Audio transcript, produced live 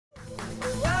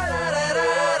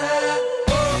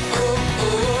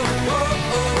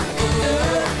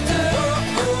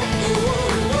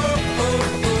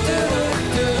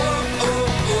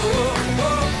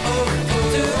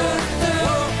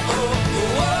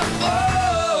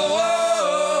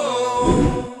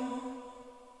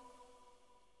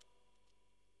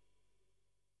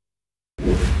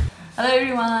Hello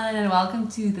everyone and welcome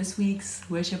to this week's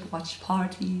worship watch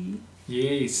party.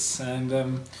 Yes, and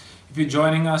if you're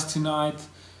joining us tonight,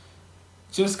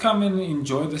 just come and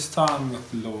enjoy this time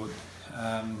with the Lord.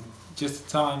 Just a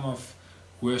time of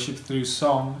worship through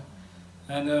song,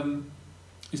 and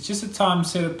it's just a time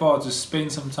set apart to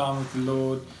spend some time with the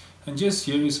Lord and just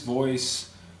hear His voice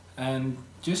and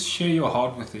just share your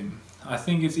heart with Him. I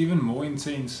think it's even more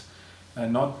intense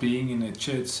not being in a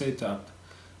church setup.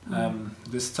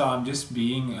 This time just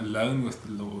being alone with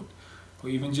the Lord, or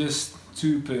even just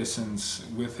two persons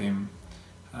with Him,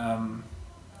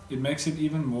 it makes it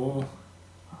even more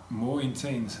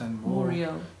intense and more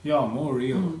real. Yeah, more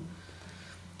real.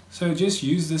 So just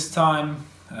use this time,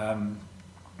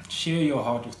 share your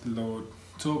heart with the Lord,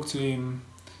 talk to Him,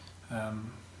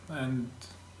 and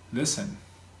listen.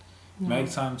 Make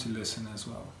time to listen as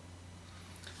well.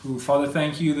 Ooh, Father,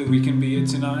 thank you that we can be here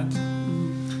tonight.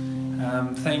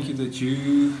 Thank you that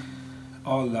you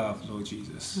are love, Lord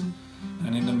Jesus.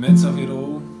 And in the midst of it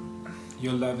all,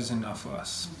 your love is enough for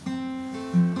us.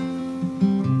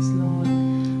 Yes, Lord.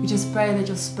 We just pray that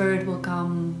your Spirit will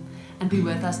come and be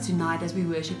with us tonight as we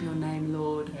worship your name,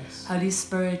 Lord. Yes. Holy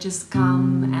Spirit, just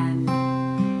come and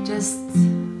just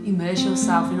immerse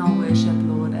yourself in our worship,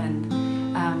 Lord. And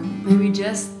may we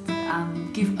just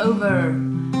give over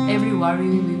every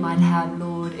worry we might have,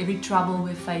 Lord, every trouble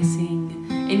we're facing,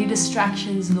 any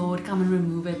distractions, Lord, come and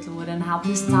remove it, Lord, and help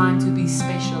this time to be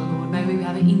special, Lord. May we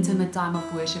have an intimate time of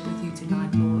worship with you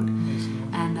tonight, Lord. Yes,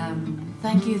 Lord. And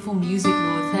thank you for music,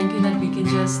 Lord. Thank you that we can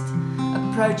just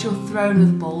approach your throne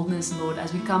with boldness, Lord,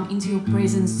 as we come into your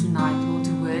presence tonight, Lord,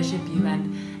 to worship you.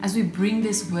 And as we bring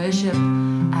this worship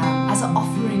as an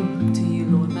offering to you,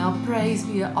 Lord, may our praise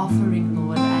be an offering,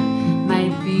 Lord, and may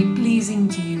it be pleasing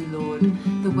to you, Lord,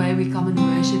 the way we come and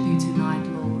worship you tonight,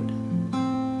 Lord.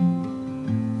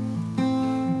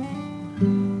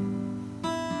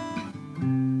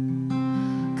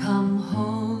 Come,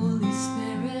 Holy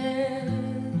Spirit,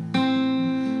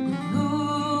 and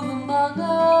move among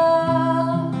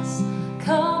us.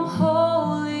 Come,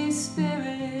 Holy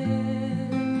Spirit,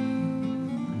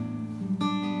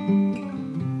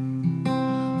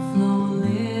 flow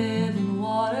living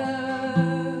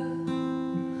water,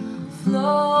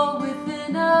 flow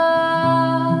within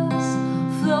us,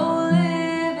 flow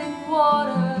living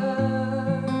water.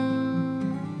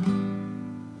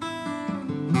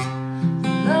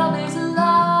 Love is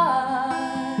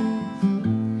alive,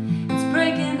 it's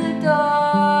breaking the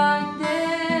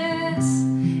darkness,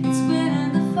 it's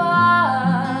winning the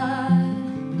fight,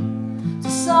 to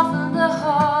soften the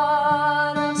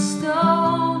heart of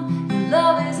stone. Your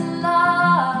love is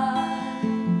alive,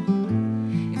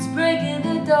 it's breaking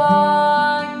the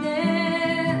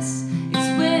darkness, it's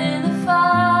winning the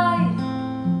fight,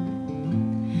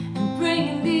 and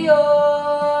bringing the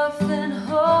orphan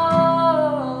home.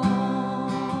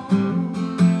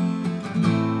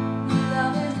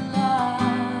 Love is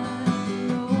alive,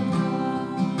 Lord.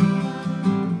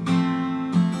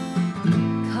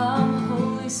 Come,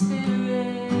 Holy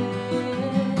Spirit,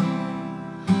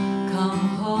 come,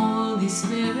 Holy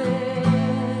Spirit,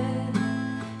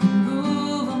 and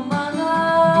move among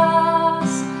us.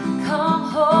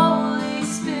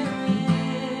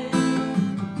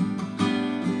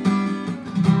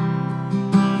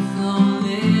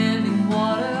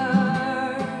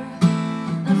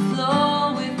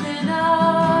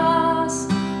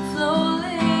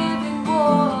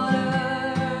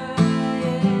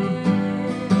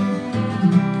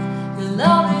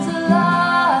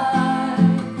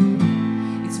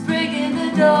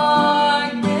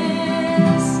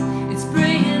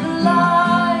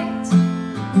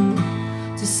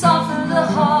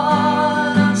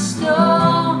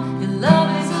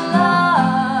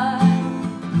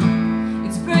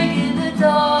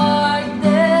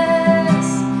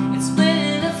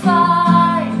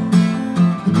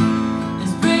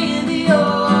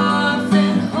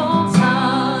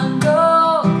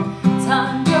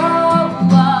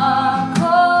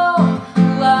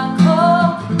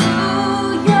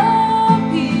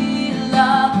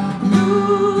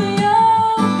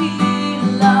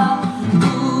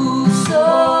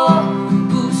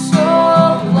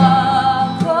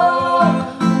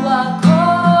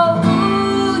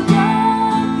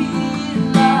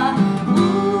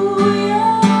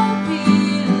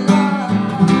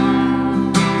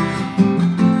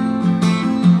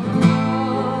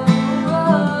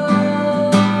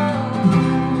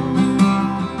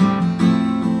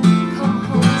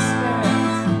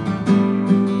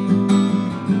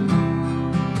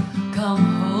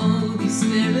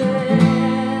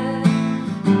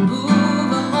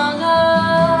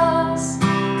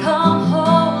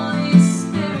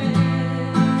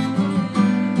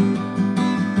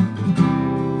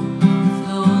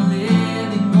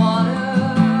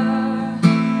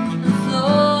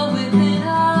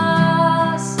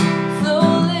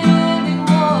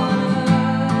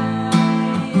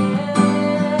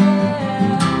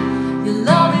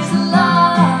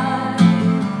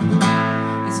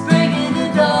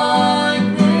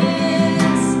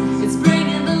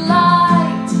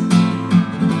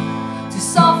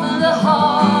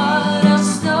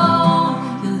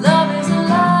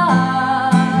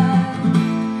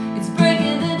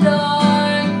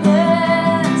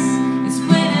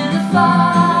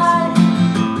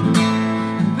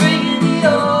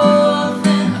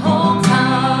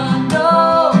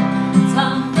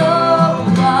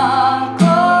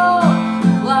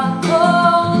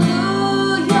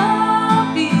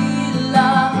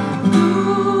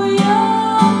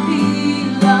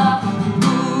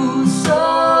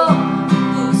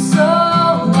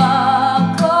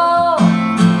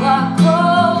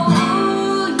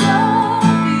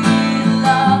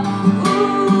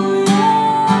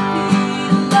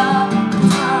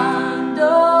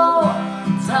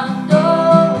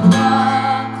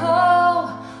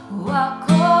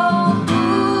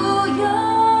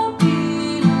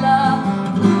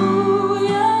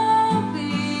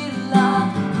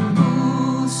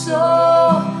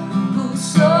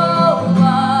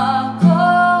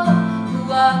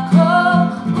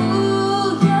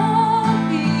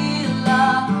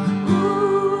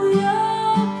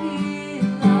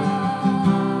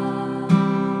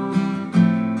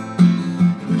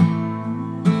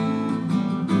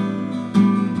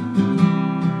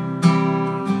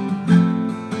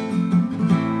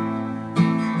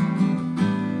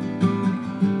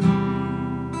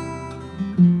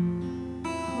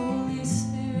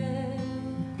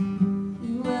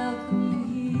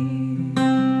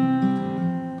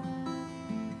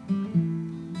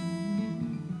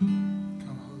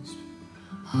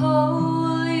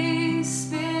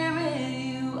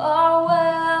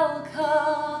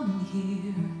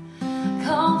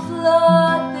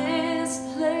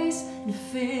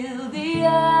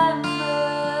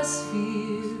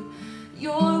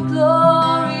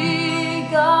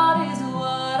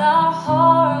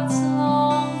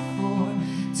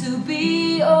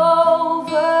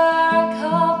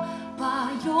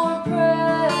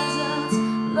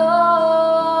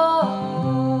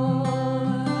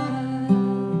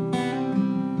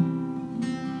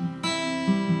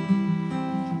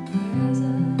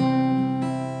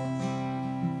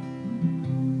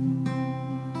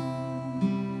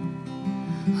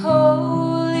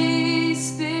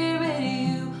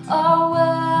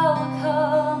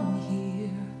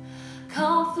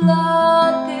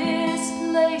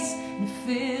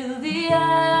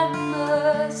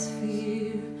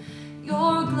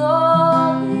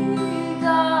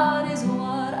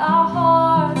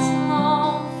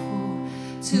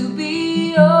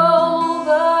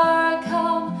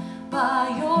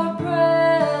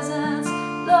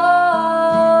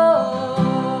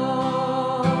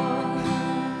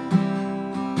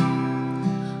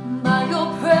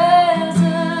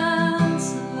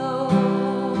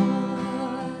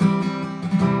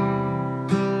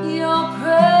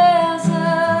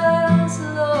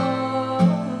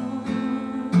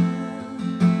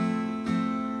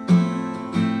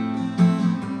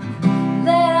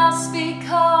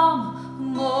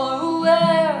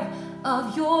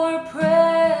 of your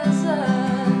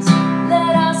presence.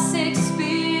 Let us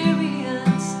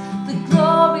experience the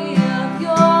glory of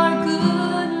your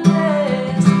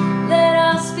goodness. Let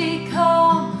us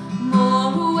become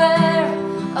more aware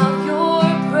of your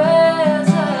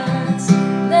presence.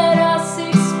 Let us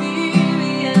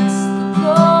experience the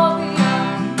glory of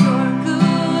your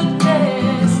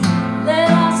goodness. Let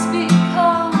us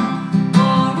become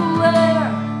more aware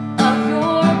of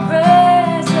your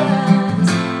presence.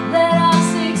 Let us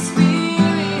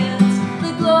experience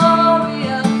the glory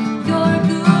of your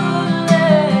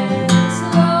goodness,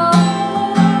 Lord.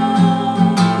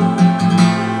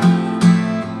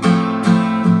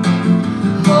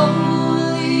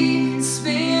 Holy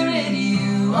Spirit,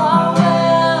 you are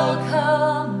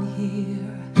welcome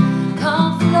here.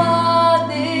 Come flood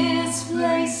this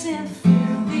place and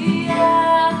fill the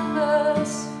atmosphere.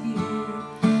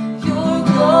 Your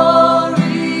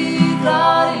glory,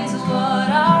 God, is what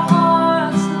our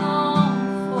hearts long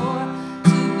for,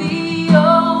 to be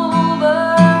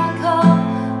overcome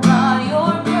by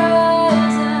your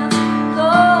presence,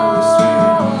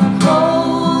 Lord.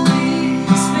 Holy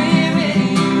Spirit,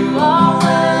 you are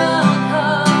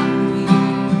welcome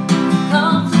here.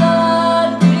 Come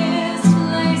flood this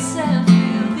place and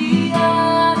fill the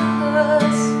atmosphere.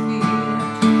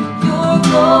 Your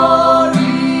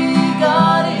glory,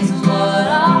 God, is what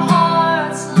our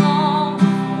hearts long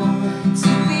for,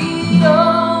 to be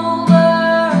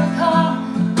overcome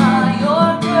by your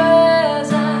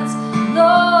presence,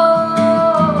 Lord.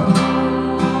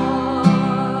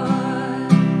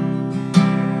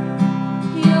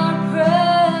 Your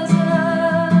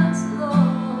presence,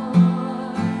 Lord.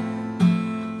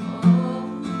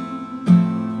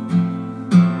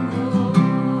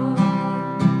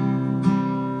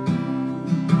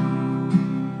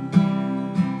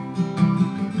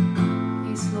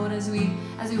 Yes, Lord, as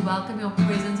we welcome your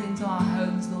presence into our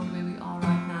homes, Lord, where we are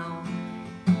right now.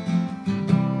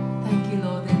 Thank you,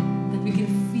 Lord, that we can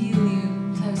feel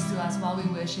you close to us while we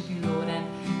worship you, Lord. And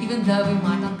even though we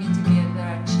might not be together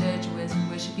at church or as we're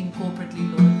worshiping corporately,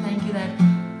 Lord, thank you that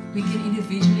we can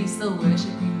individually still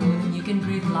worship you, Lord, and you can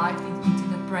breathe life into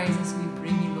the praises we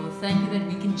bring you, Lord. Thank you that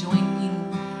we can join in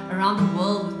around the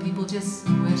world with people just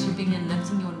worshiping and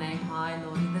lifting your name high,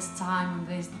 Lord, in this time when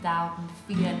there's doubt and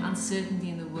fear and uncertainty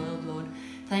in the world, Lord.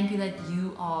 Thank you that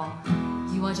you are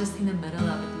just in the middle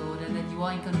of it, Lord, and that you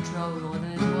are in control, Lord,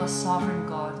 and that you are sovereign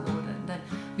God, Lord, and that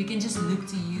we can just look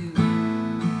to you.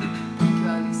 Thank you,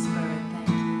 Holy Spirit. Thank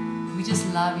you. We just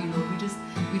love you, Lord.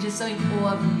 We're just so in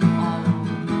awe of who you are, Lord.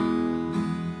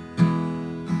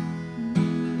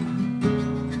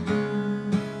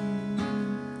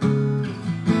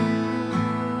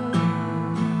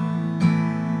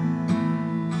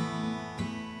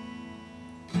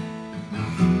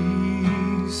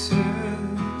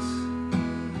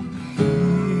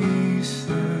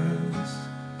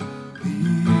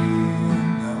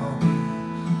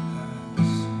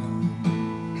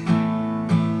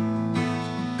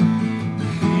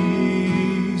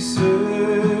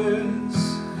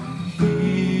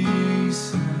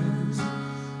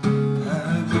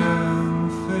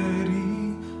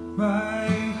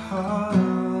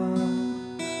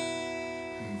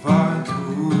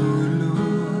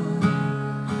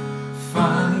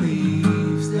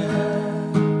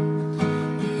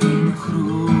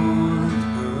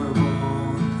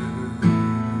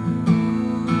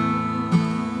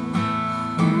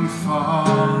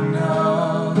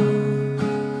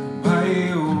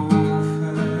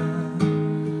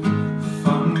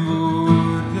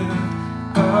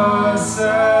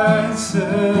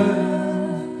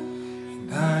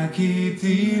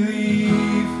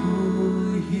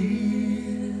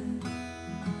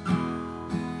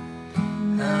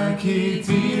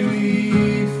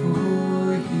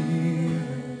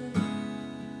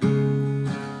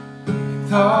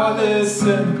 Alles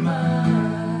in mij,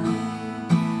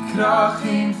 kracht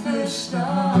en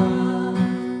verstand,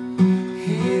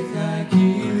 het ek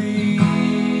je lief,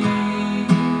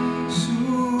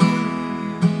 so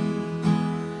lief.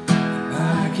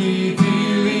 Ek het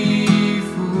je lief,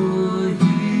 o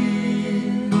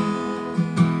Heer.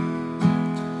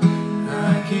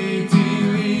 Ek het je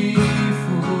lief,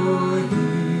 o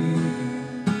Heer.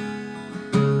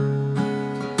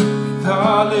 Met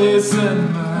alles in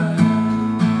mij,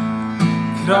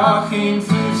 kracht en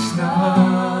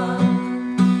verstand,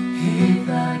 het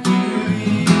ek je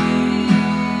lief.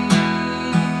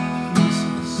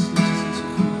 Jesus,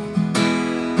 Jesus,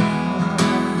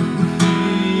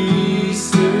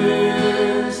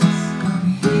 Jesus,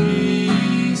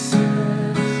 Jesus,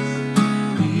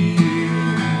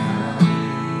 hier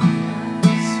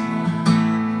is my.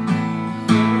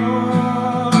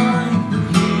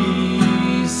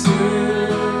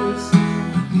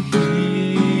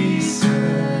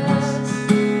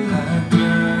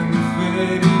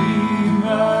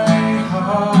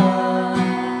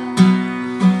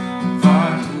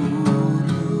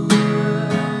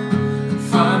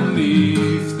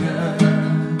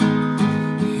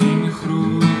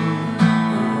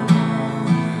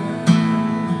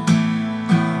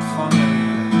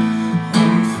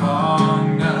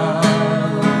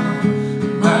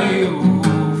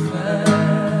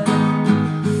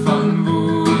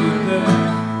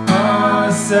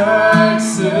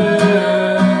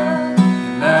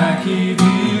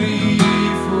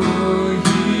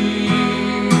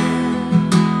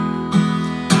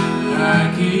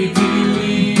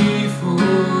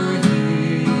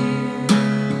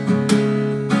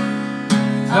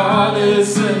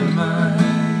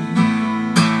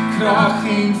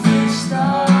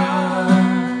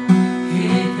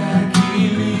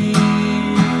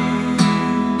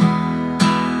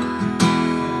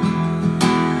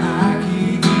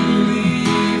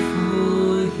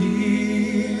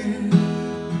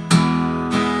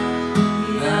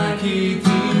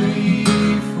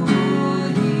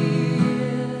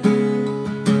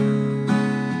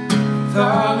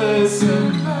 alles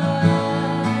in mij,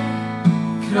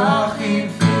 kracht en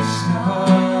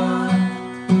verstand,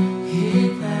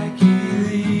 het ek U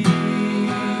lief.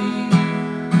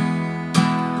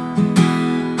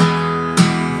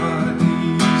 Wat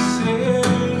U sê,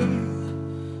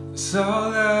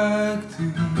 sal ek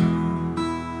doen,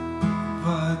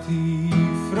 wat U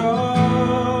vra,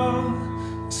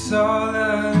 sal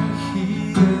ek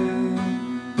gee.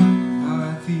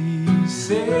 Wat U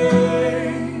sê,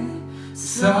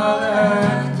 sal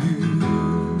ek doen,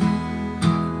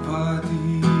 wat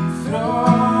U vra,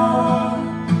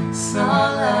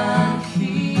 sal ek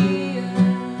gee.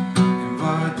 En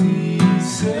wat U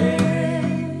sê,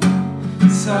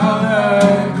 sal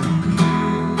ek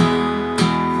doen,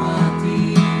 wat U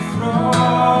vra,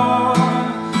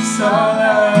 sal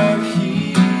ek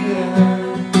gee.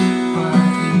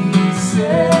 Wat U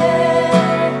sê,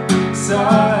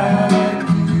 sal ek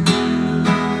doen,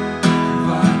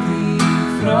 wat U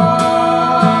vra,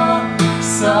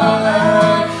 sal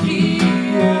ek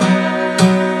gee.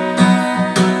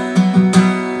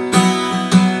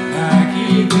 Ek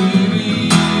het U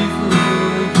lief, o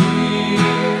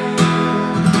Heer.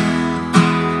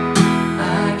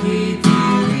 Ek het U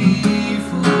lief,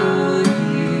 o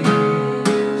Heer.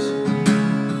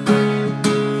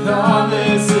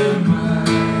 Alles in my,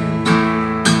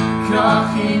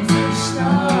 krag en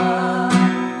verstaan,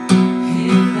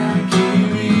 het ek U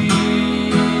lief.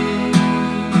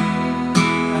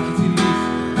 Ek het U lief.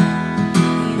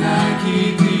 Ek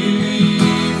het U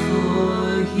lief, o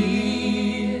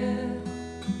Heer.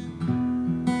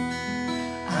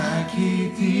 Ek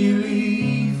het U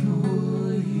lief, o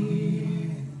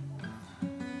Heer.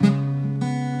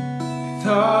 Met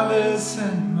alles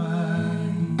in my,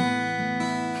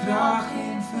 krag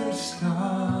en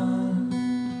verstaan,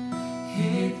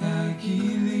 het ek U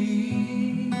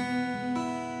lief.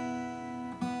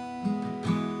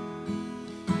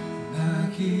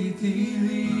 Ek het U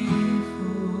lief,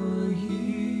 o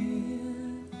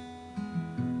Heer.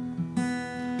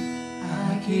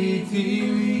 Ek het U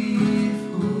lief,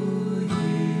 o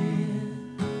Heer.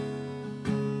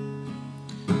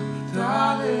 Met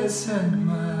alles in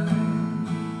my,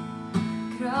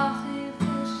 Krag en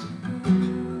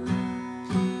verstaan.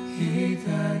 het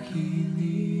ek U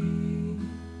lief.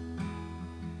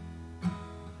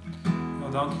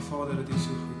 Nou, dankie Vader dat U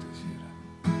so goed is, Here.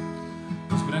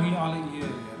 Ons bring U alle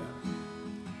eer, Here.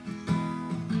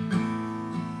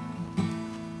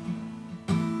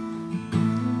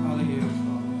 Alle eer,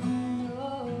 Vader.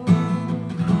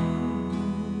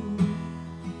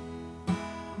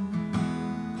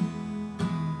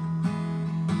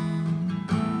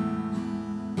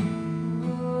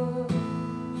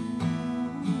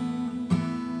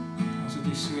 Ons het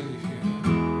U so lief, Here.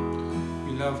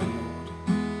 We love You, Lord.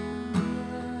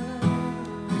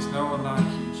 There's no one like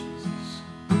You, Jesus.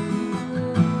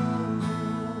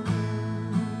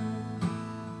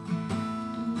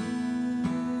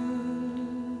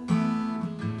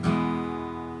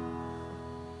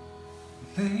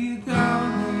 Lay down,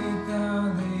 lay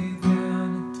down, lay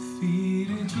down at the feet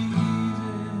of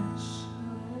Jesus.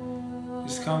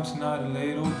 Just come tonight and lay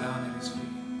it all down at His feet.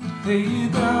 Lay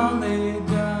it down, lay it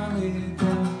down, lay it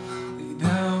down, lay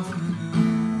down for Him.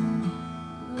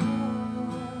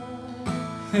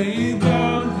 Lay it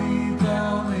down, lay it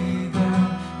down, lay it down.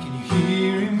 Can you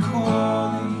hear Him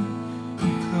calling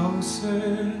you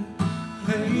closer?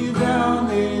 Lay it down,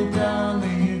 lay it down,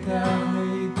 lay it down,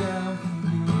 lay it down for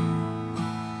Him.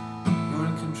 You're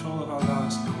in control of our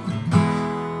lives, Lord.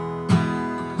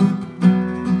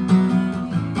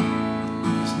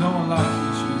 There's no one like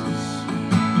You, Jesus.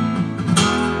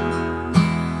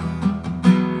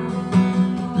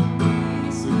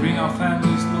 We bring our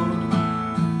families, Lord.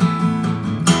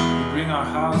 We bring our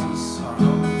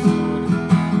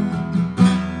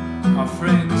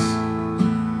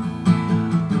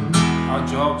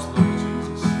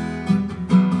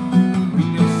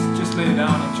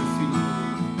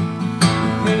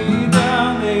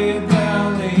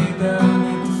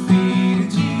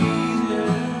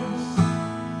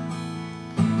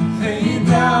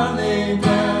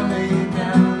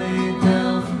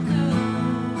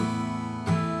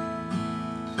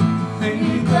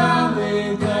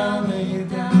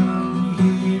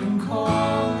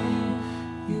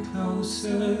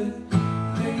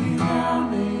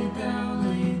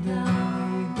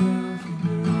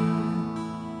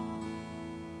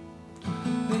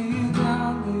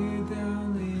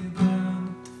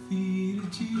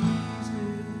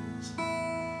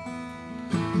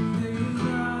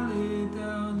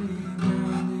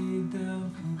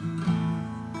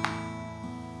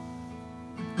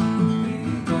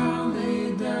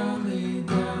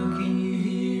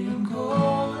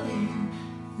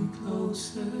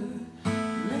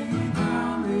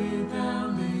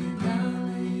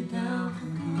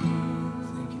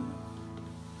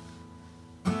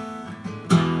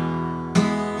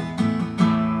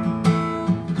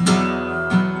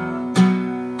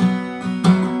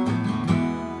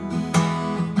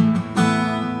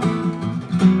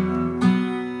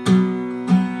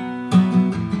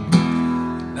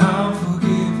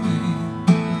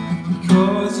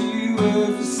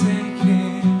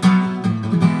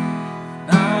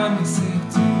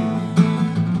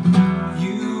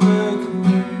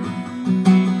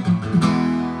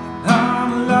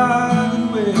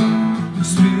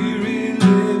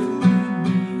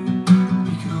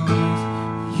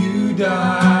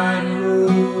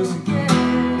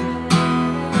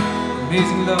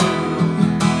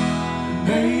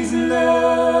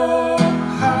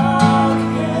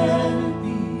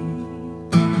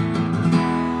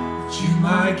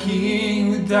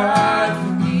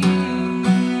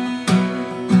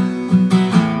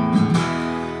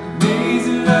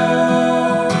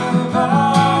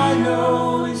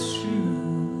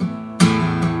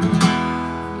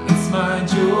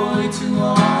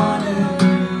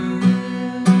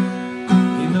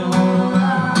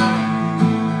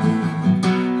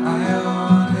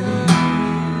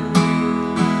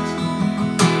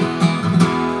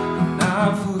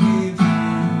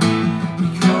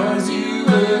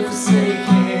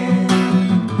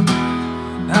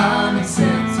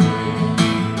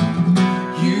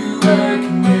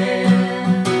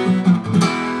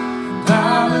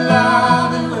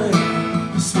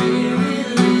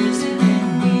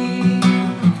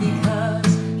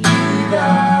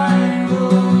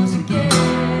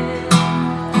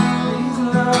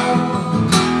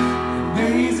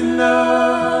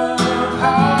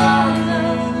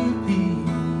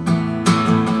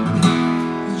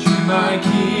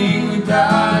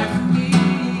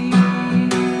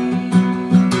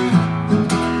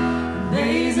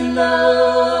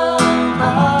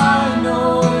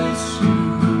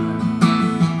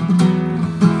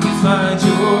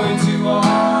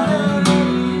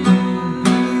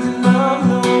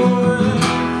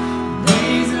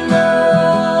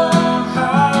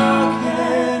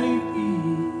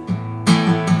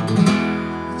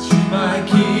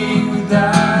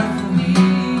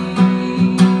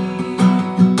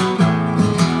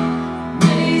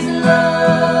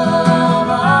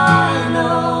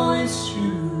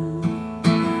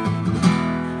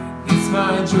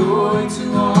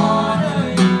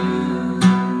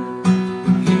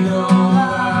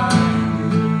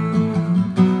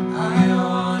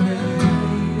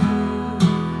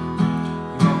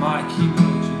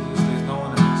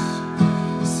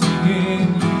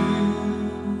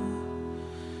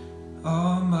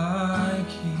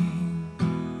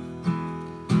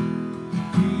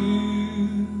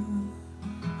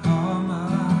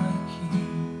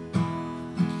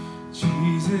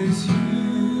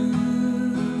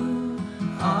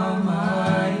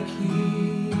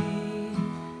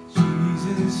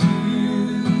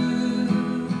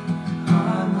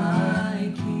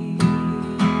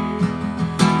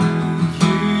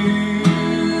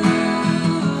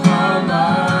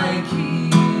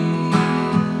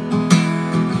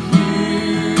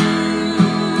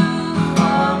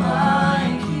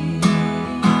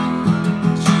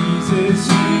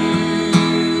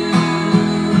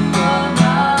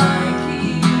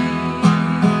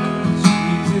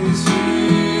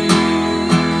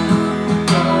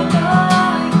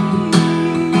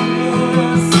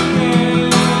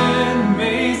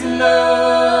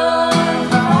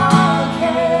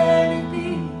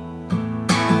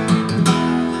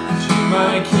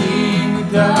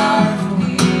die for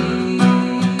me.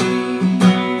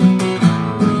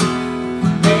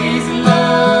 Amazing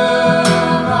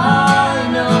love,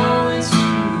 I know it's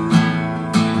true.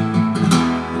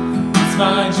 It's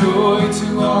my joy to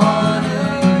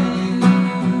honor you.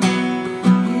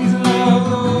 Amazing love,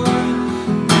 Lord,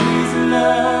 amazing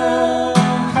love,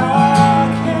 how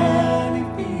can it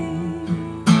be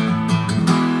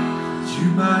that you,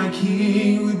 my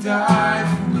King, would die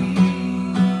for me?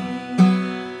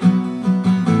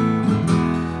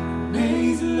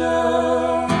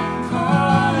 Love, I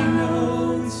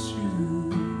know it's true.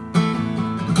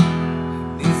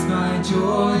 It's my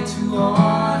joy to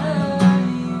honor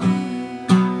you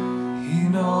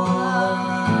in all I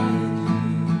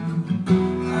do.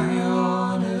 I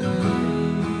honor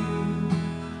you.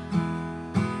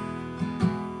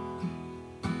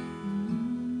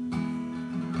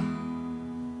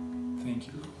 Thank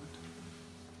you, Lord.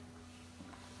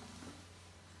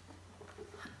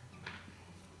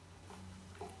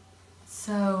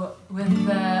 So with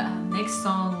the next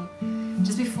song,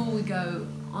 just before we go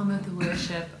on with the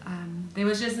worship, there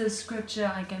was just a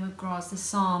scripture I came across, the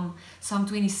Psalm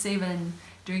 27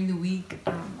 during the week,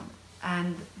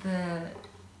 and the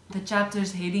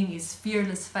chapter's heading is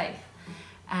Fearless Faith.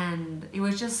 And it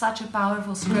was just such a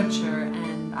powerful scripture,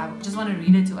 and I just want to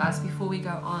read it to us before we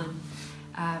go on.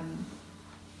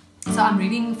 So I'm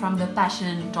reading from the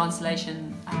Passion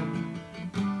Translation,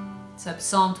 so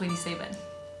Psalm 27.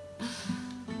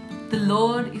 The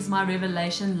Lord is my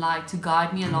revelation light to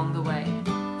guide me along the way.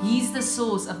 He's the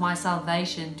source of my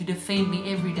salvation to defend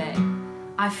me every day.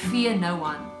 I fear no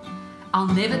one. I'll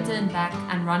never turn back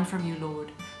and run from you,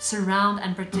 Lord. Surround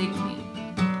and protect me.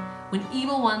 When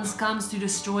evil ones comes to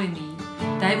destroy me,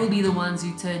 they will be the ones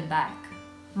who turn back.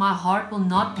 My heart will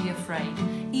not be afraid,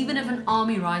 even if an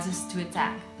army rises to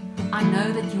attack. I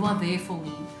know that you are there for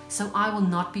me, so I will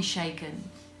not be shaken.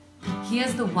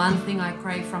 Here's the one thing I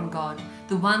crave from God,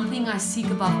 the one thing I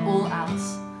seek above all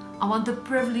else. I want the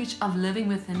privilege of living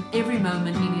with Him every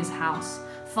moment in His house,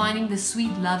 finding the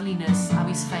sweet loveliness of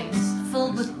His face,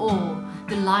 filled with awe,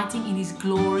 delighting in His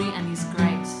glory and His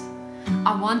grace.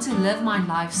 I want to live my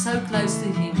life so close to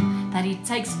Him that He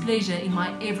takes pleasure in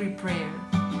my every prayer.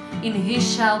 In His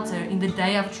shelter in the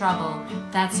day of trouble,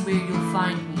 that's where you'll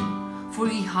find me. For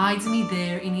He hides me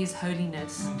there in His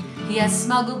holiness. He has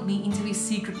smuggled me into His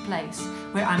secret place,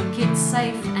 where I'm kept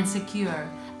safe and secure,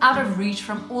 out of reach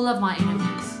from all of my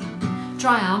enemies.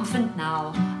 Triumphant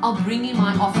now, I'll bring you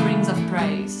my offerings of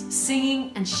praise,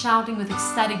 singing and shouting with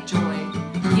ecstatic joy.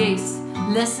 Yes,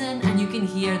 listen and you can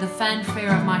hear the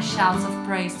fanfare of my shouts of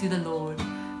praise to the Lord.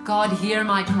 God, hear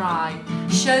my cry.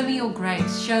 Show me your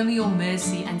grace, show me your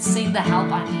mercy, and send the help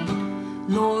I need.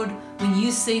 Lord, when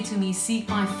you say to me, seek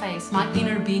my face, my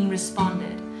inner being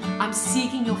responded. I'm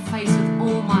seeking your face with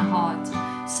all my heart.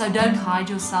 So don't hide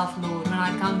yourself, Lord, when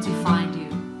I come to find you.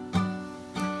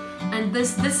 And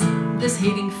this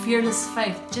heading, Fearless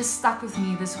Faith, just stuck with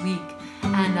me this week.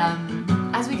 And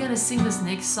as we're going to sing this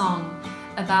next song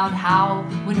about how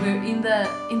when we're in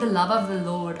the love of the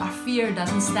Lord, our fear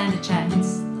doesn't stand a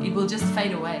chance. It will just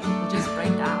fade away. It will just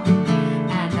break down.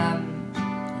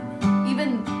 And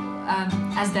even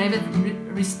as David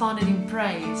responded in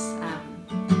praise,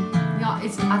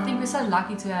 I think we're so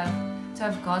lucky to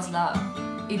have God's love.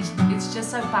 It's just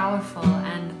so powerful,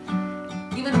 and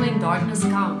even when darkness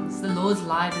comes, the Lord's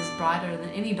light is brighter than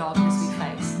any darkness we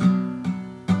face.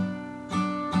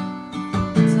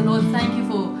 So Lord, thank you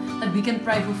that we can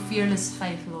pray for fearless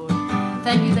faith, Lord.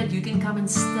 Thank you that you can come and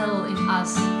instill in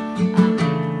us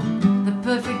the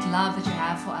perfect love that you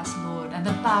have for us, Lord, and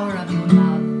the power of your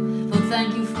love. Lord,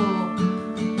 thank you for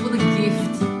the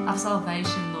gift of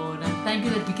salvation, Lord, and thank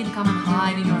you that we can come and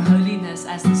hide in your holiness,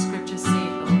 as the scripture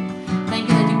said, Lord. Thank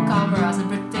you that you cover us and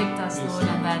protect us, Lord,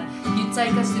 and that you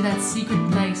take us to that secret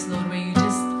place, Lord, where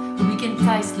we can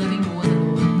taste living water,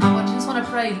 Lord. I just want to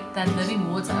pray that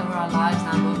living water over our lives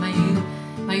now, Lord.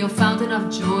 May your fountain of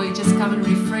joy just come and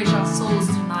refresh our souls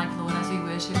tonight, Lord, as we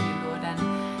worship you, Lord. And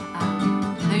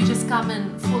may you just come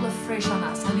and fall afresh on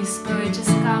us. Holy Spirit, just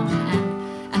come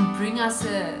and bring us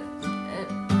a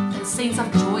sense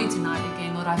of joy tonight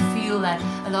again, Lord. I feel that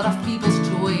a lot of people's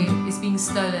joy is being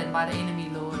stolen by the enemy,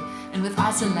 Lord. And with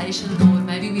isolation, Lord,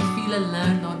 maybe we feel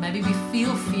alone, Lord. Maybe we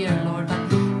feel fear, Lord. But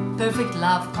perfect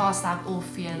love casts out all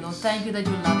fear, Lord. Thank you that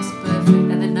your love is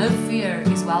perfect and that no fear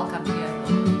is welcome here,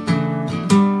 Lord.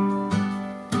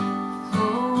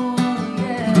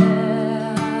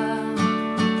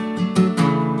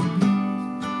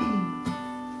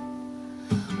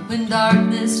 When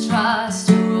darkness tries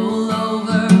to roll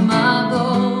over my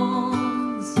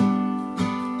bones,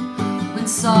 when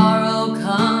sorrow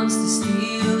comes to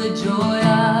steal the joy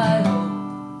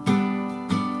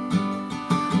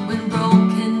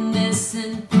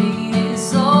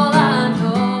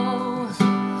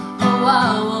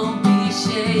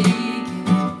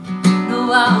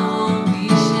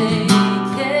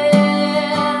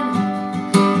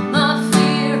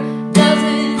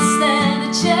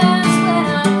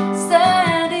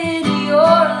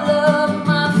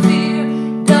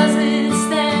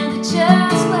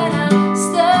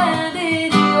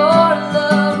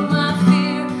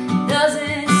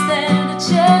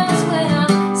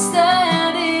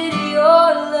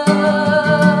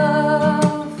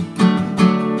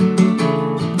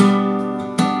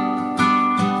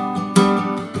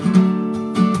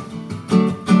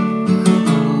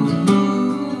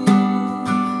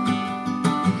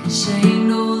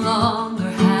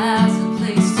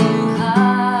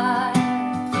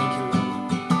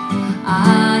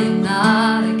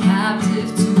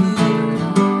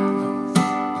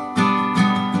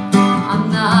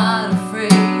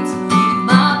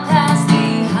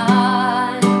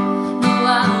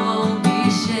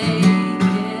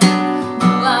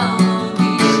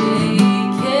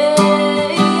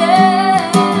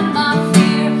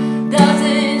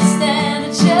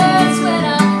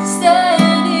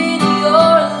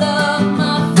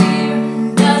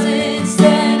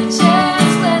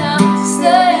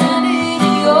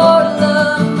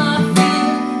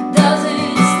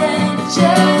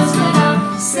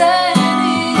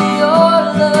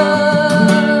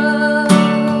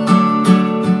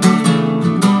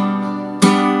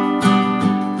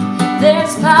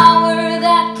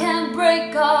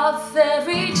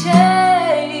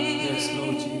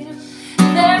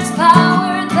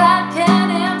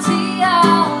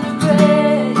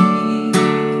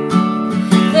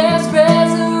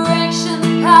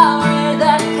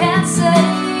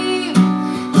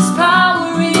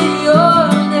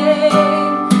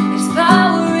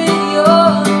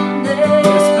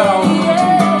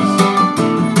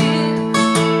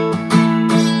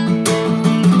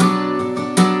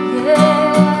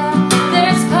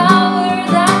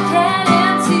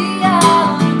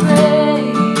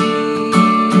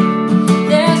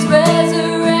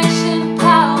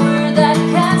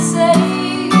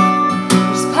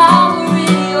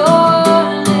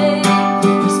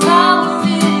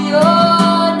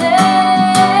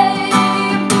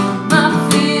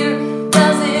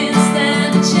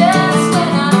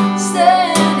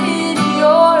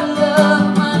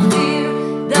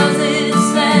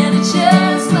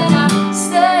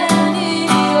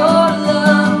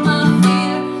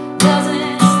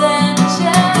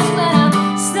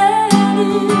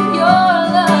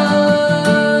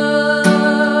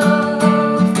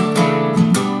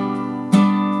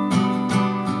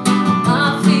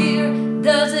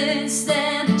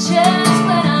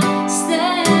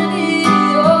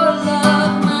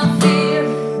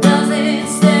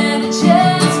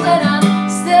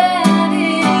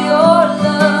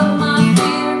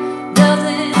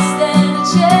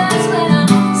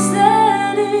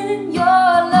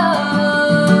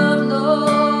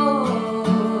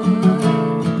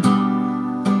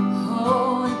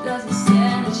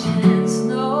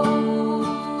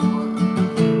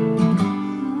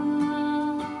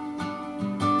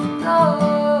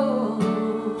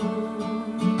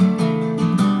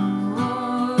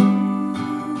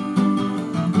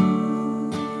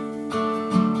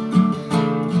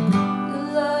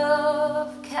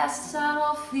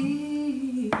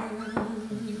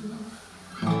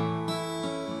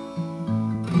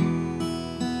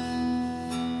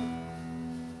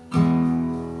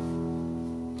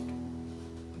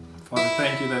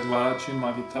thank you that while I tune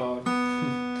my guitar,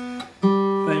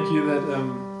 thank you that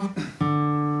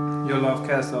your love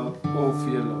casts out all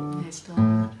fear, Lord. Yes,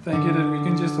 Lord. Thank you that we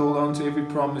can just hold on to every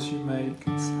promise you make,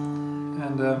 Yes, Lord.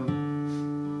 and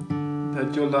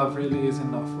that your love really is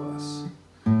enough for us.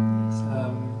 Yes,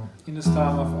 Lord. In this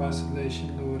time of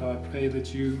isolation, Lord, I pray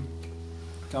that you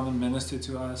come and minister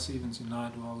to us even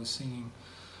tonight while we're singing,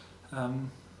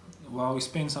 while we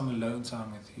spend some alone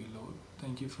time with you, Lord.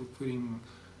 Thank you for putting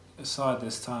aside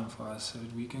this time for us so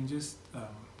that we can just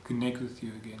connect with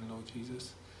you again, Lord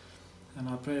Jesus. And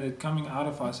I pray that coming out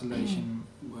of isolation,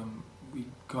 we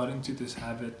got into this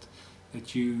habit,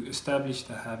 that you established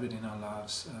the habit in our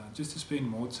lives, just to spend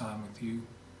more time with you,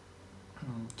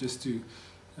 just to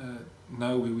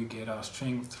know where we get our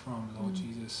strength from, Lord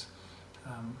Jesus.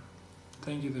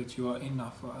 Thank you that you are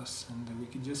enough for us and that we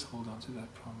can just hold on to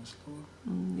that promise, Lord.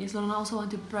 Yes, Lord, and I also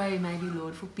want to pray maybe,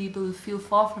 Lord, for people who feel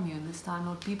far from you in this time,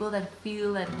 Lord, people that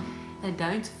feel that they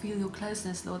don't feel your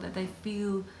closeness, Lord, that they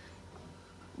feel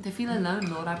alone,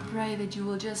 Lord. I pray that you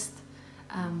will just,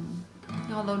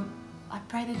 Lord, I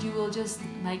pray that you will just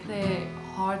make their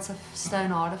hearts of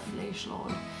stone, heart of flesh,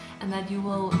 Lord, and that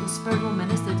your Spirit will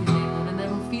minister to them, Lord, and they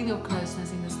will feel your closeness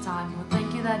in this time, Lord.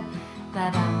 Thank you that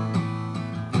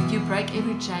you break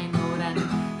every chain, Lord, and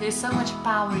there's so much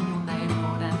power in your name,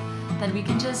 Lord, and that we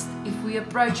can just, if we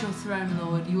approach your throne,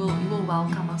 Lord, you will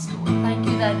welcome us, Lord. Thank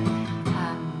you that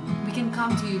we can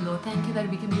come to you, Lord. Thank you that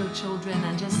we can be your children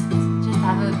and just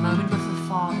have a moment with the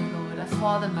Father, Lord, a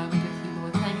Father moment with you,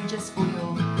 Lord. Thank you just for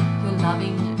your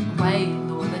loving way,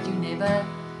 Lord, that you're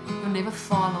never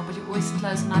far, Lord, but you're always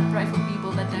close. And I pray for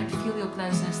people that don't feel your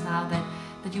closeness now, that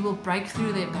you will break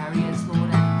through their barriers,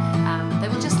 Lord, and they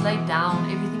will just lay down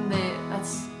everything there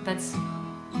that's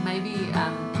maybe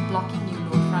blocking you,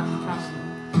 Lord, from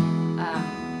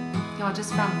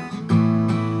just from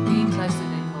being close to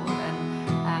them, Lord,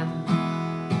 and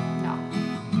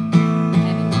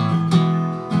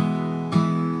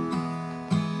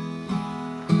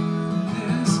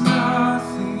There's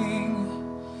nothing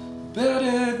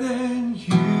better than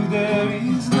you. There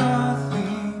is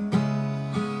nothing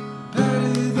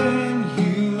better than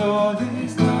you, Lord.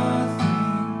 There's nothing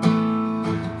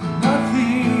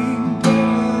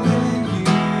better than you.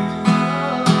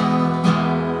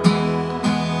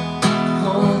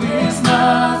 Oh, there's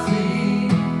nothing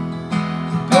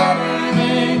better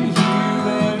than you.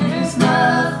 There is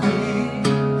nothing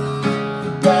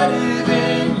better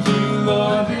than you,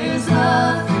 Lord. There's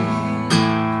nothing's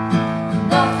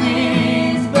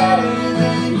better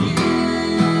than you.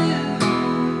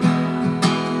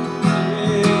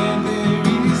 And there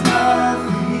is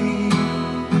nothing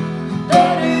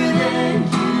better than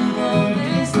you. There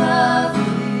is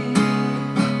nothing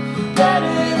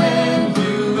better than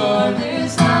you, Lord.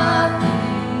 There's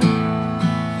nothing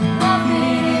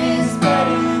is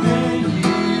better than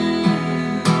you.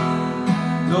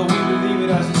 Lord, we believe it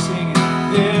as we sing it.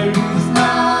 There is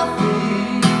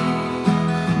nothing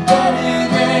better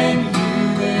than you.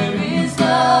 There is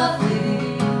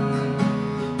nothing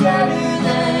better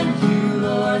than you,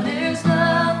 Lord. There's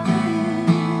nothing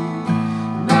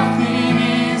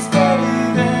is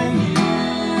better than you.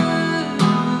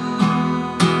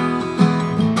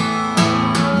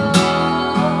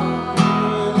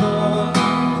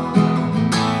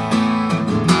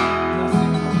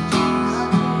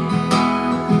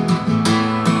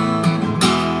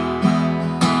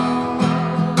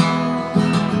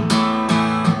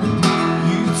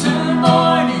 You turn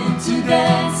mourning to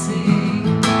dancing.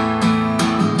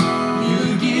 You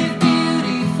give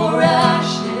beauty for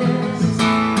ashes.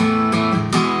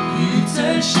 You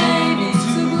turn shame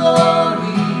into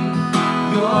glory.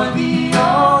 You're the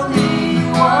only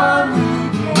one who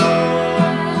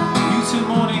can. You turn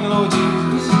mourning, Lord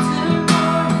Jesus.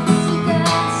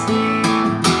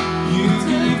 You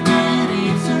give beauty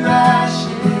to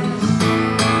ashes.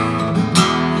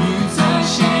 You turn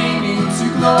shame into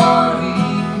glory.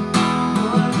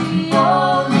 You're the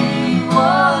only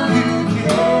one who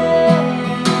can.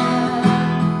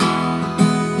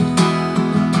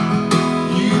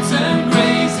 You turn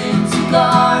graves into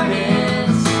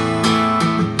gardens.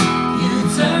 You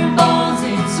turn bones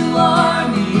into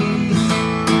armies.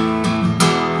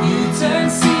 You turn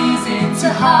seas into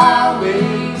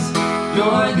highways.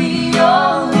 You're the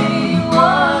only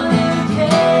one who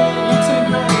can.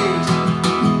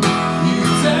 You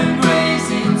turn graves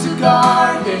into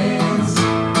gardens.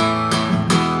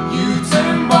 You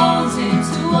turn bones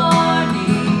into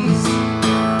armies.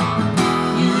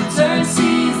 You turn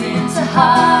seas into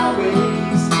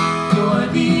highways. You're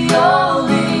the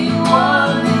only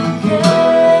one who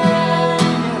can.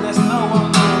 There's no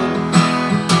one, Lord.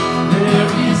 There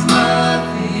is none.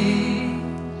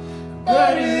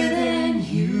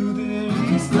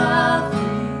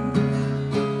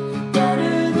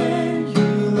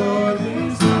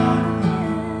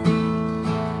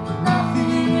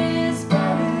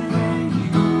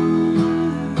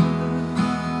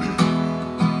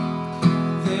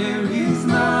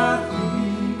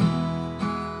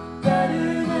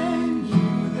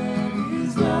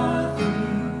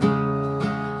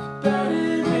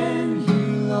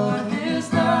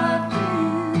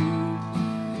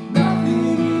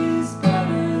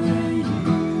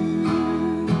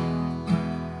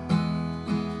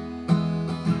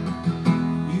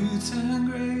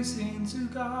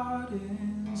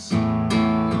 gardens. You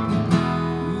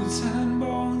turn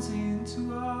bones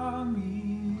into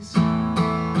armies.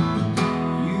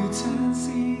 You turn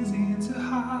seas into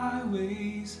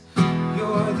highways.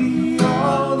 You're the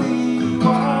only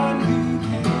one who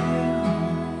can.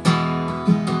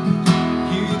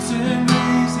 You turn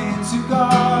graves into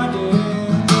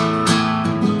gardens.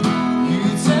 You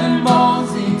turn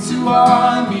bones into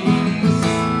armies.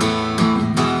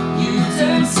 You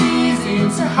turn seas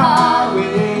into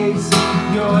highways.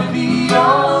 You're the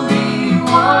only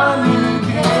one who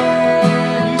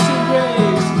can.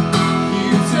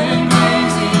 You turn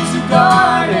graves into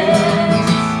gardens.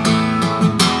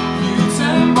 You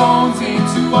turn bones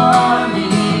into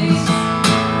armies.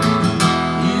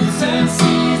 You turn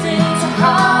seas into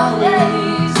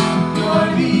highways. You're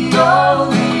the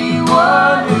only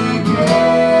one who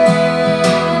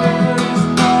can. There's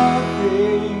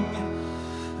nothing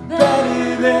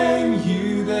better than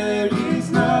you. There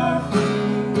is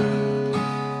nothing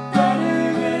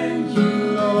better than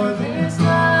you, Lord. There's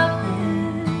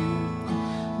nothing.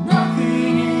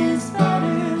 Nothing is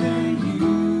better than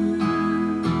you.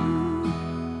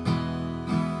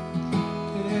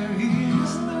 There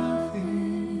is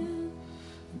nothing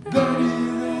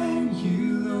better than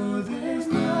you, Lord. There's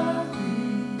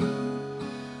nothing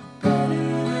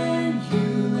better than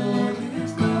you, Lord.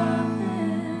 There's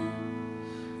nothing.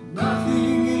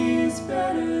 Nothing is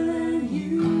better than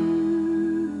you.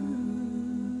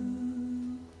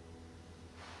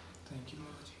 Thank you,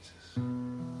 Lord Jesus.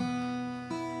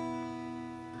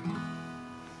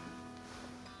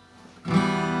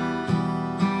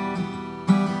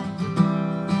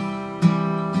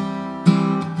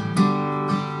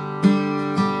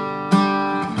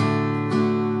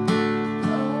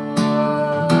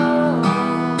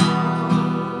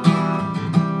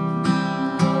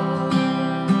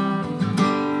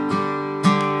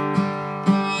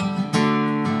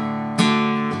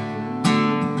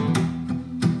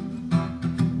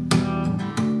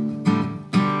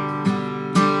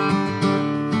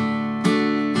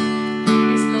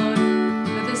 Yes, Lord.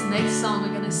 With this next song, we're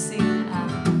going to sing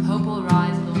Hope Will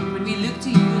Rise, Lord. When we look to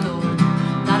you, Lord,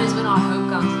 that is when our hope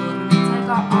comes, Lord. When we take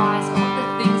our eyes off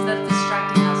the things that are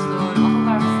distracting us, Lord, off of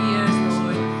our fears,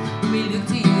 Lord. When we look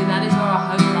to you, that is where our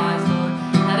hope lies, Lord.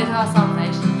 That is where our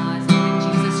salvation lies, Lord, in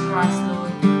Jesus Christ,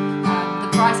 Lord. The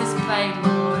price is paid,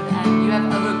 Lord, and you have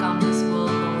overcome this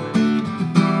world, Lord.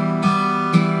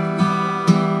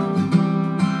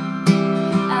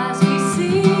 As we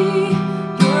see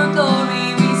your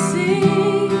glory, we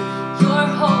sing, you're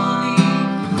holy,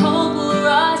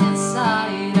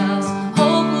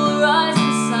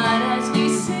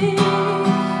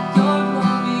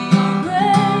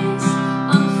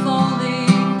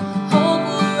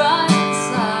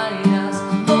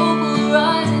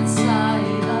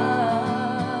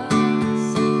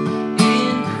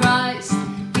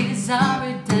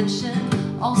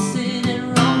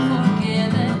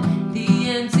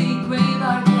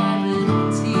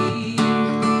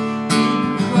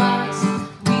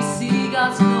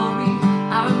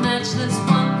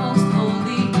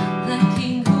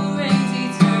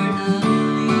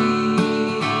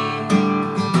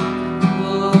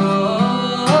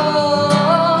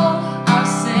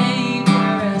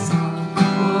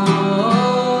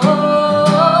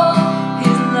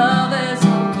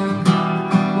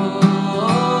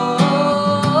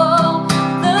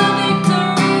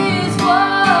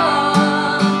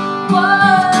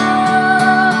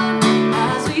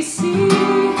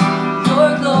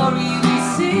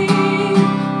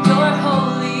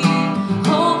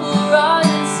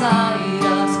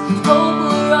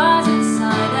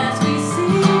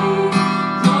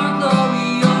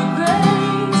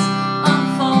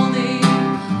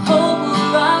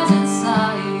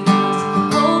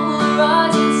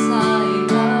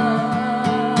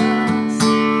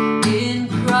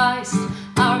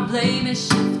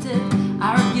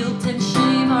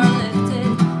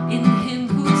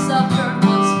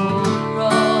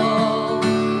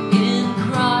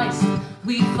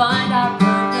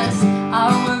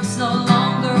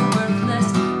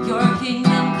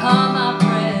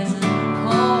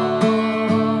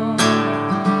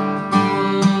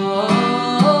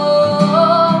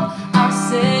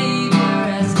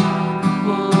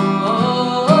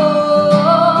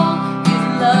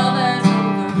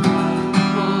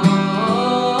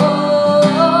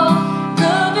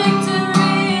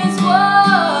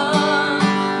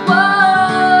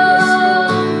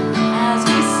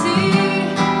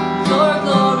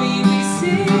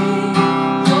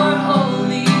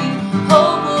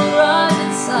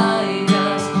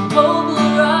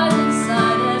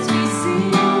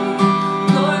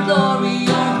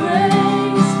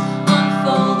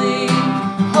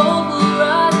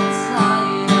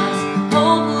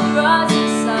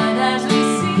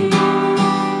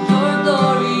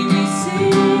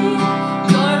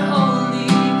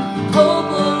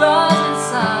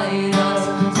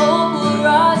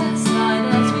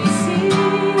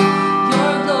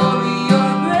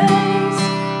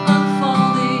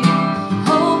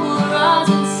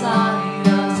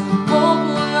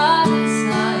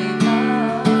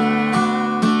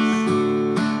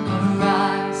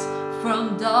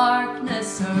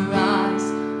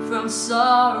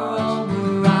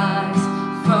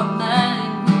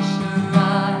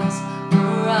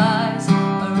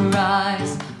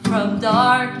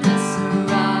 darkness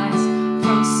arise,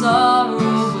 from sorrow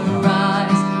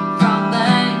arise, from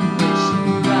anguish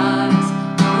arise,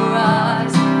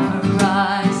 arise,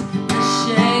 arise, the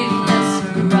shameless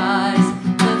arise,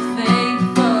 the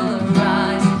faithful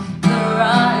arise, the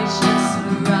righteous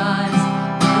arise,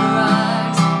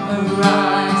 arise,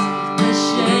 arise, the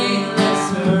shameless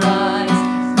arise,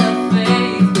 the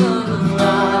faithful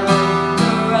arise,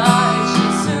 the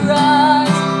righteous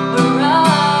arise, arise.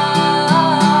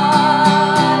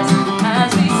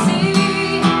 As we see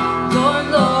your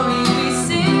glory, we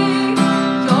see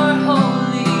your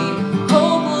holy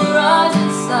hope will rise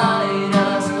inside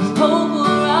us. Hope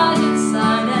will rise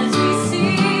inside as we see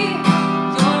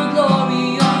your glory,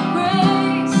 your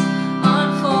grace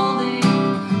unfolding.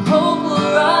 Hope will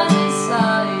rise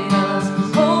inside us.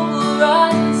 Hope will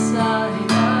rise inside us.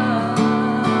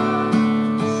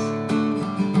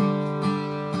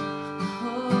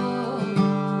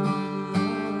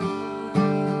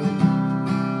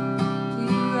 We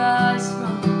rise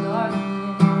from the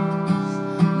darkness.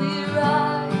 We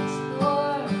rise,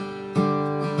 Lord.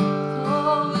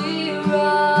 Oh, we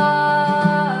rise.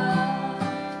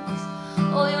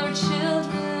 All your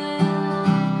children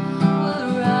will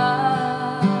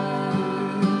rise.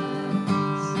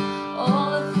 All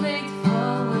the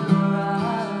faithful will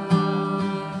rise.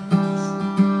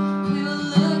 We will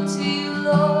look to you,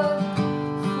 Lord,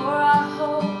 for our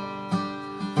hope,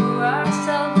 for our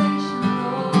salvation,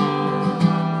 Lord.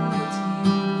 Look to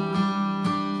you.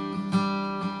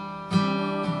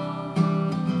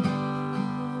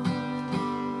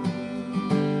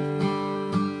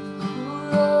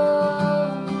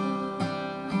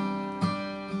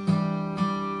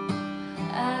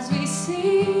 As we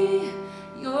see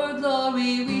your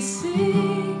glory, we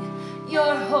sing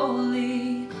your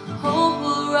holy. Hope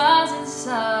will rise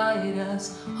inside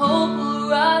us. Hope will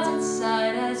rise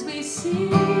inside as we see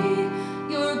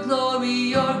your glory,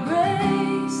 your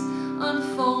grace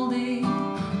unfolding.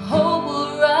 Hope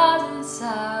will rise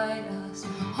inside us.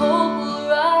 Hope will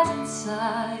rise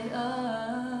inside us.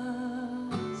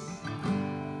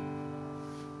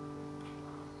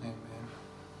 Amen.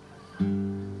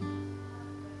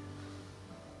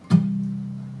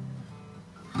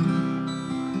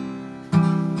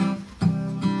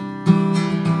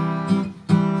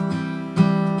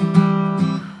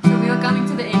 So we are coming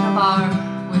to the end of our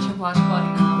worship watch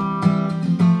party now.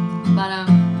 But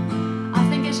I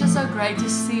think it's just so great to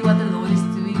see what the Lord is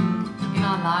doing in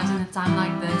our lives in a time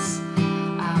like this.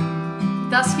 It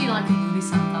does feel like a movie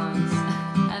sometimes,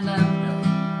 and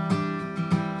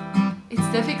it's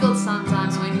difficult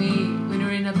sometimes when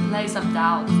we're in a place of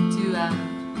doubt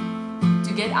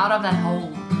to get out of that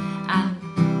hole. And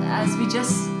as we've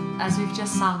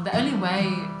just sung, the only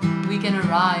way we can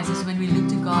arise is when we look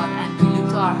to God and we look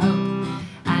to our hope,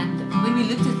 and when we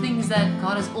look to things that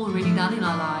God has already done in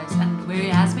our lives and where He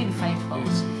has been faithful.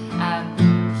 Yes.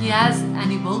 He has,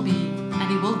 and He will be, and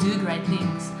He will do great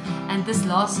things. And this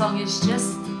last song is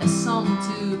just a song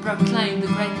to proclaim the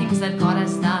great things that God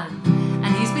has done.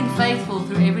 And He's been faithful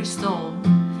through every storm,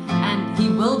 and He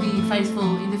will be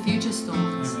faithful in the future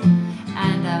storms.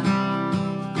 And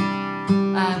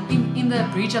in the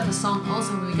bridge of the song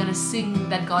also we're going to sing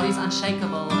that God is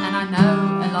unshakable. And I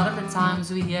know a lot of the times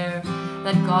we hear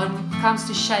that God comes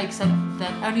to shake so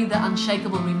that only the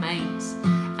unshakable remains.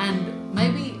 And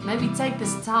maybe take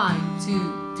this time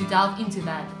to delve into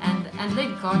that and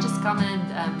let God just come and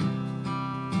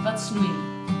wat snoei,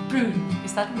 prune,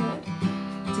 is that a word?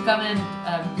 To come and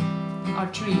our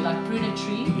tree, like prune a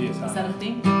tree. Yes, is that a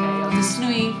thing? Okay, yeah. To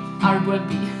snoei our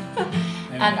boompie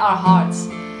and our hearts,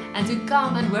 and to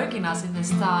come and work in us in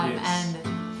this time. Yes. And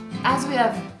as we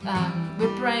have,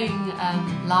 we're praying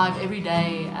live every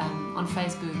day on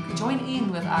Facebook. Join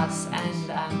in with us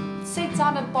and set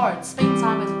time apart. Spend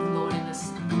time with the Lord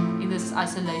in this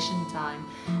isolation time,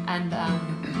 and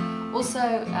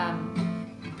also.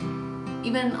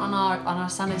 Even on our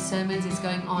Sunday sermons, it's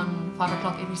going on 5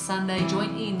 o'clock every Sunday.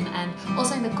 Join in, and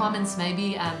also in the comments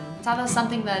maybe tell us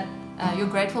something that you're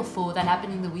grateful for that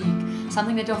happened in the week,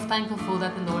 something that you're thankful for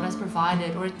that the Lord has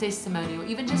provided, or a testimony, or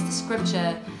even just a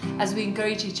scripture, as we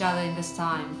encourage each other in this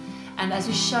time, and as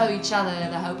we show each other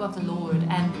the hope of the Lord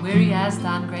and where He has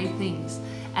done great things,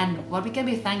 and what we can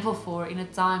be thankful for in a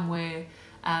time where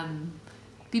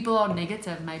people are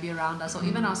negative maybe around us, or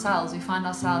even ourselves. We find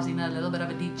ourselves in a little bit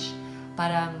of a ditch.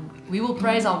 But we will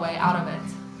praise our way out of it,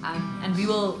 and we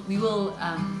will,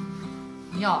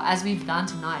 as we've done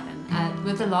tonight, and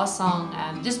with the last song,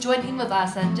 just join in with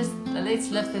us and just let's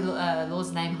lift the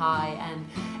Lord's name high and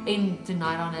end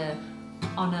tonight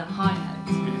on a high note.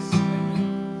 Yes.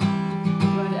 You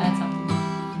want to add something?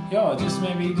 Yeah, just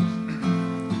maybe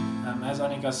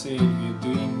Annika said, we're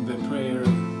doing the prayer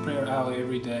hour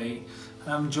every day.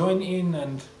 Join in,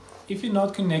 and if you're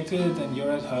not connected and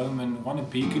you're at home and want to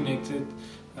be connected,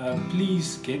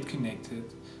 please get connected.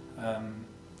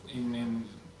 In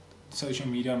social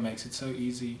media makes it so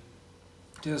easy.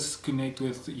 Just connect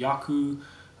with Yaku,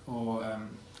 or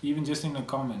even just in the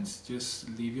comments, just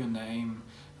leave your name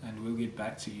and we'll get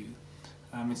back to you.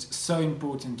 It's so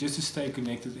important just to stay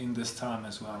connected in this time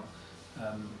as well,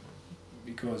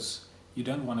 because you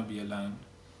don't want to be alone.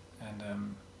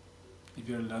 And if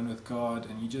you're alone with God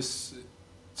and you just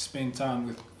spend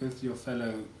time with your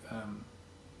fellow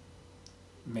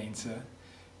mentor,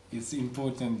 it's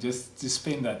important just to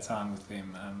spend that time with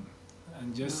them,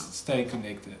 and just stay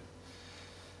connected.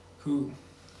 Cool.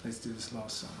 Let's do this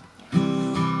last song.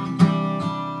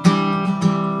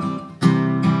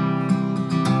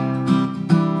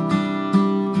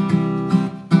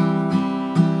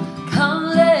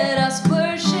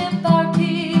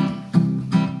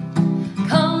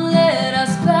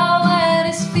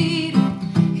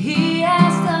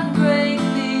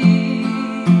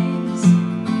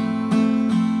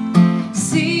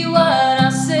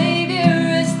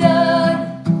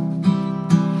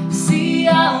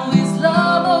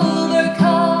 Love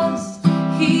overcomes.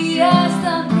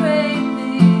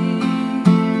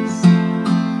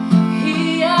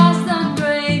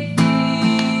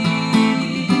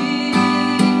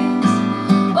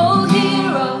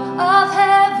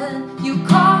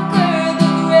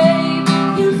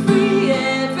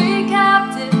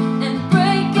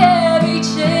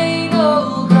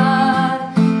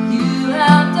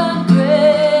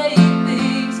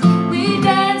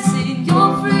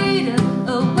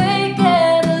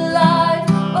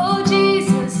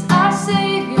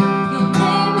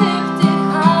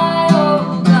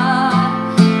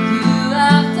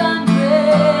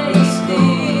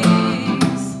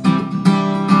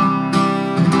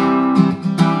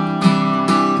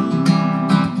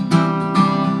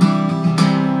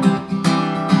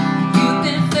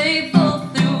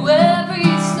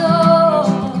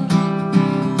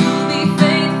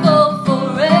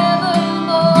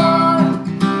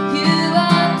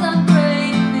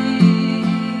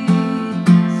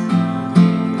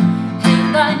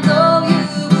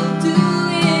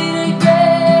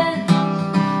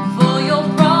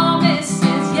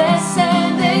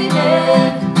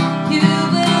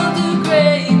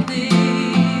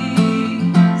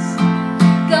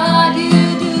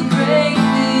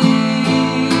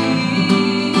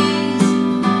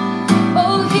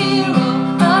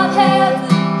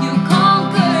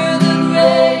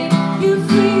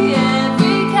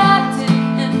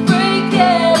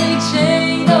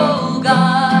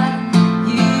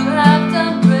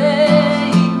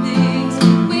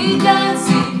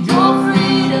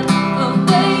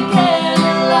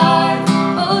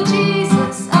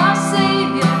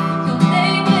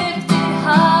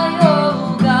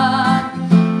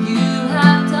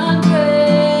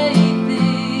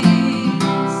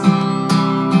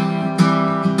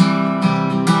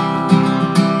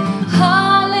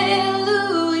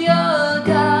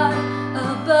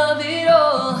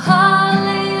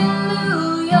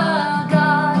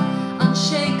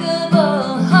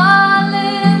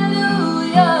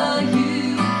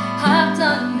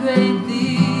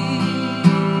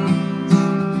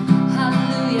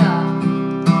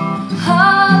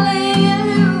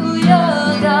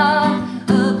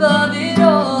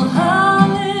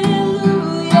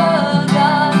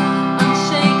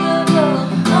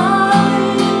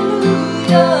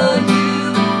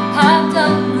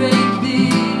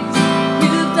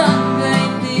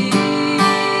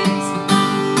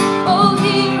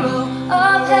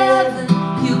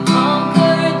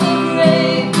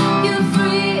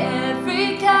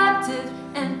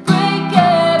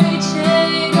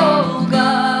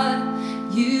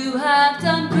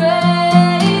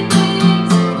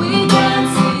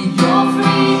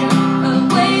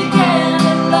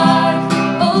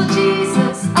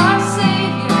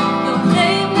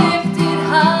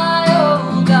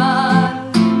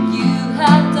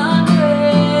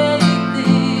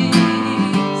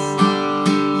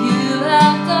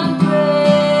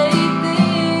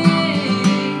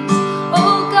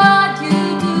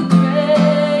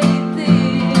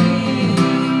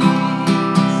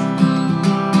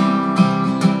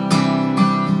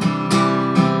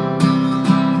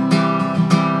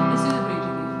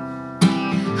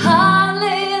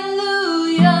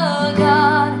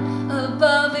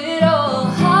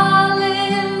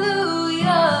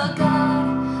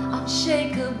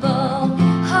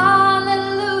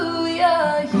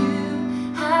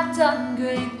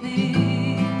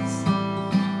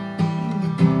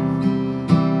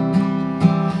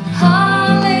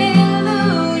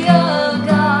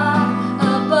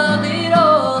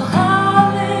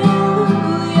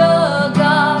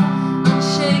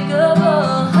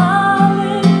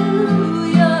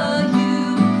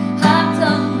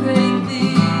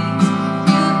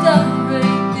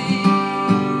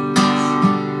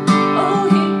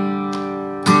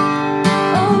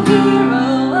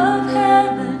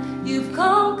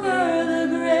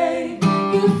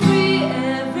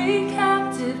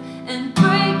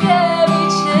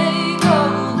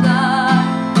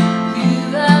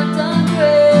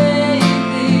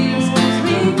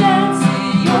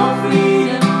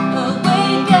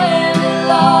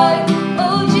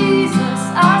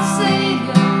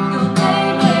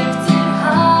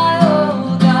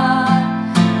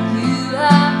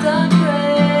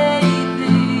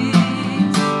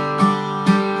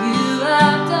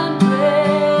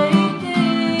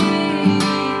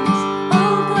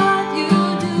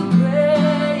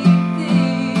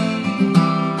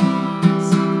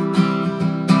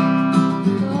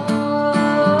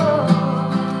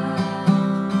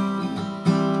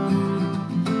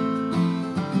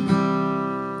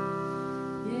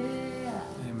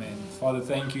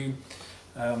 thank you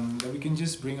that we can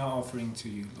just bring our offering to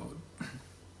you, Lord.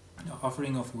 Our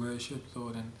offering of worship,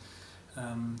 Lord.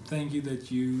 And thank you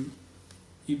that you,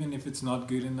 even if it's not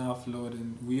good enough, Lord,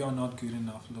 and we are not good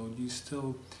enough, Lord, you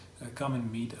still come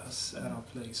and meet us at our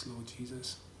place, Lord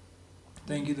Jesus.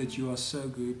 Thank you that you are so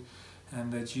good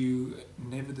and that you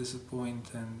never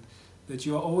disappoint and that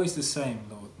you are always the same,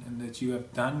 Lord, and that you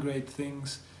have done great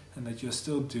things and that you're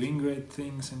still doing great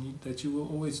things and that you will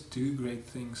always do great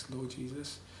things, Lord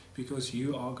Jesus, because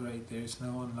you are great. There is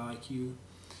no one like you.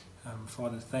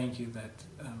 Father, thank you that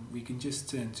we can just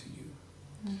turn to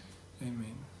you.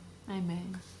 Amen.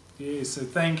 Amen. Yeah, so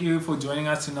thank you for joining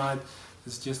us tonight.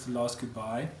 This is just the last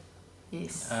goodbye.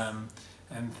 Yes.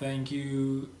 And thank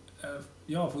you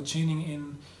for tuning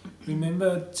in.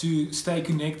 Remember to stay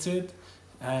connected,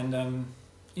 and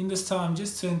in this time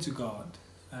just turn to God.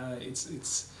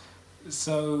 It's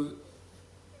so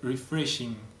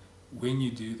refreshing when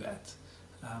you do that,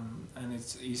 and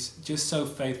he's just so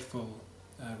faithful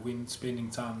when spending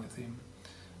time with him.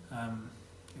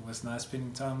 It was nice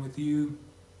spending time with you.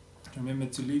 Remember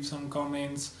to leave some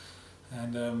comments,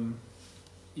 and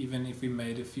even if we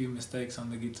made a few mistakes on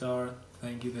the guitar,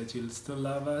 thank you that you still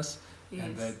love us.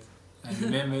 Yes. And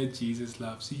remember, Jesus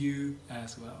loves you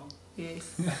as well.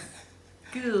 Yes.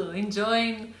 Cool.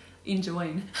 Enjoying.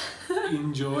 Enjoying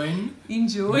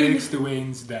Enjoy. next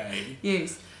Wednesday.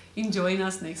 Yes. Enjoying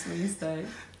us next Wednesday.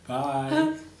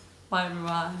 Bye. Bye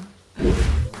everyone.